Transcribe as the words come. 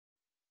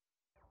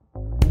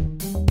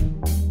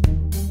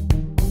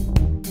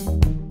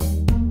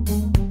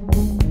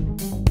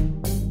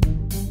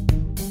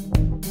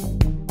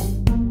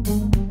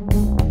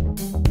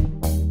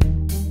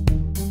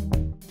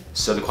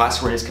So the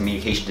class we're in is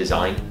communication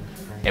design,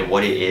 and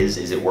what it is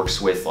it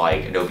works with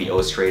like Adobe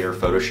Illustrator,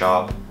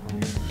 Photoshop,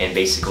 and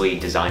basically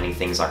designing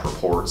things like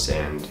reports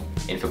and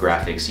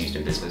infographics used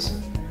in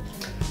business.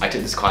 I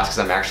took this class because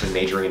I'm actually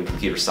majoring in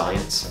computer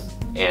science,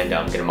 and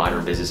I'm going to minor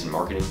in business and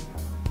marketing,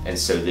 and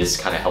so this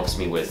kind of helps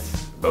me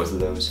with both of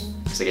those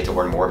because I get to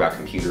learn more about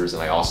computers,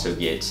 and I also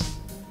get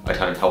a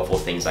ton of helpful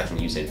things I can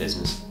use in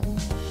business.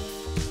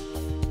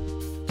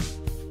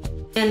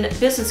 In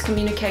business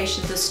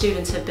communication, the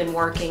students have been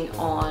working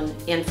on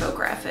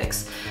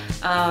infographics.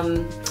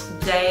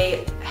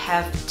 They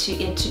have to,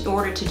 in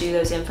order to do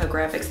those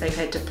infographics, they've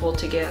had to pull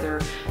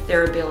together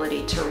their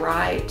ability to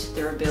write,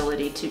 their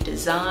ability to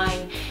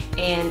design,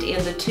 and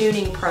in the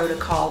tuning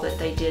protocol that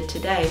they did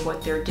today,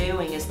 what they're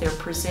doing is they're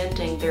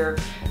presenting their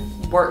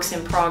works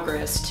in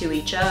progress to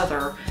each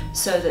other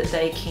so that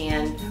they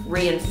can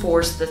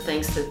reinforce the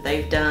things that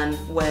they've done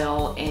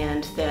well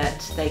and that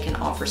they can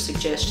offer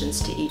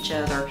suggestions to each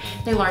other.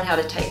 They learn how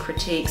to take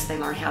critiques, they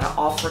learn how to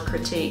offer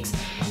critiques,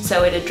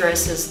 so it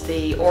addresses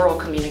the oral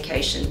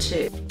communication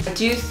too. I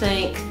do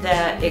think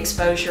that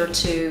exposure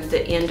to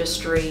the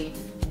industry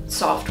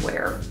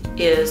software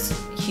is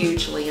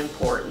hugely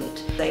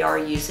important. They are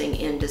using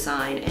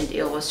InDesign and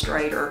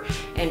Illustrator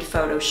and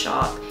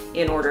Photoshop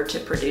in order to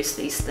produce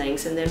these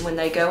things, and then when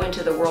they go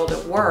into the world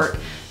of work,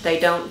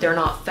 they're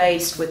not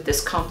faced with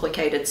this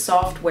complicated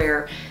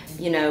software,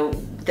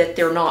 that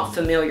they're not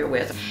familiar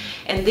with.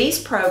 And these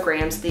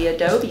programs, the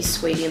Adobe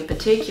Suite in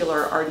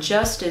particular, are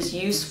just as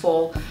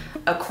useful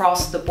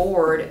across the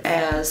board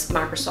as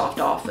Microsoft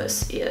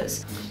Office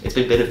is. It's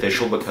been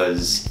beneficial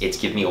because it's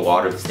given me a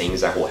lot of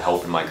things that will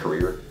help in my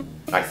career.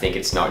 I think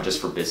it's not just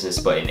for business,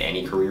 but in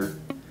any career.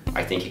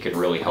 I think it could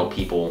really help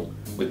people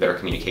with better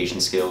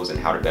communication skills and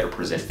how to better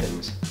present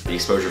things. The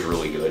exposure is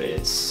really good.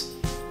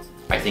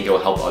 I think it'll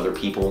help other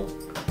people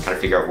kind of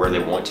figure out where they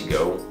want to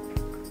go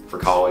for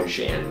college,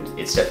 and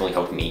it's definitely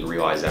helped me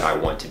realize that I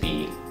want to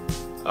be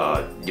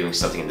doing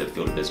something in the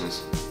field of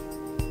business.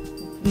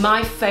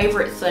 My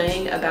favorite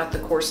thing about the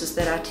courses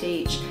that I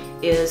teach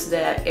is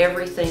that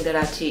everything that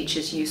I teach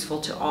is useful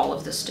to all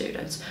of the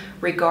students,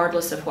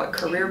 regardless of what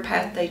career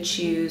path they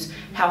choose,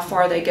 how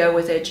far they go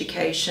with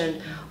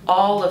education.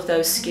 All of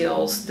those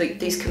skills,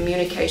 these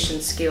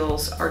communication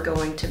skills, are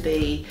going to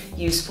be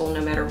useful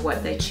no matter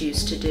what they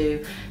choose to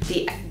do.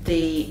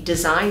 The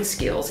design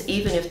skills,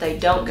 even if they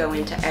don't go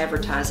into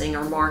advertising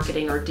or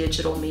marketing or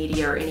digital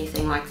media or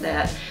anything like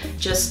that,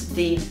 just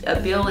the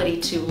ability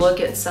to look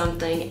at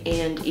something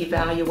and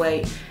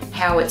evaluate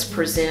how it's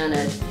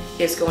presented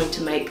is going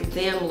to make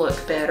them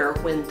look better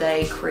when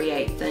they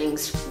create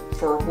things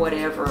for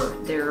whatever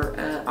their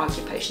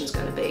occupation is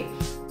going to be.